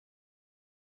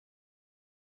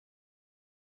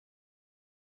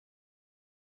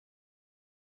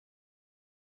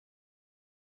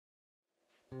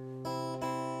It's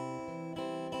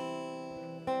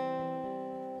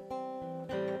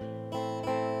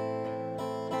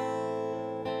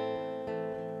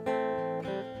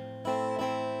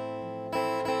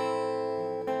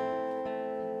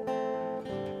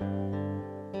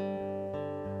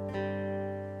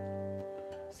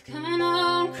coming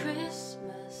on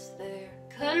Christmas, they're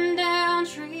cutting down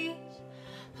trees,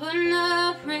 putting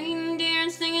up reindeer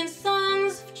and singing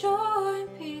songs of joy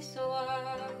and peace. So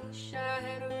I wish I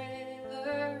had a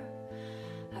river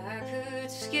I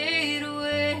could skate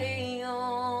away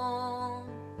on.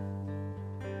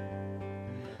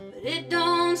 But it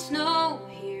don't snow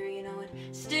here, you know, it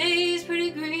stays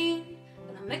pretty green.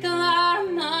 But I make a lot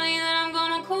of money that I'm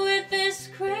gonna quit this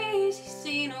crazy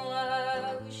scene. Oh,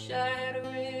 I wish I had a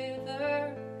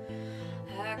river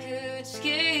I could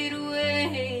skate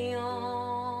away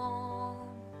on.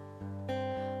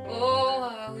 Oh,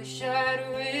 I wish I had a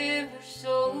river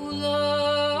so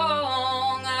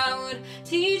long I would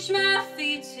teach my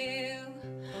feet to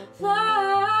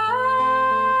fly.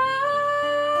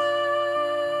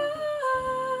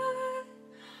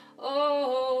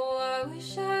 Oh, I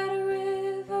wish I had a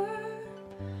river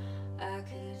I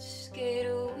could skate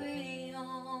away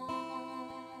on.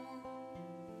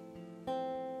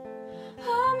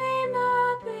 I made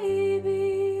my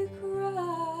baby cry.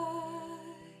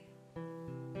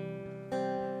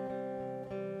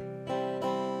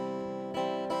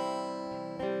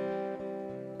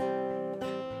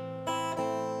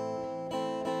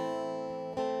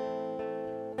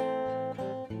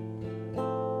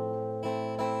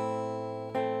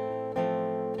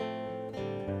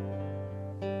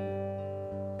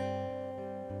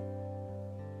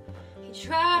 He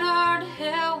tried hard to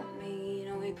help me, you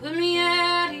know, he put me out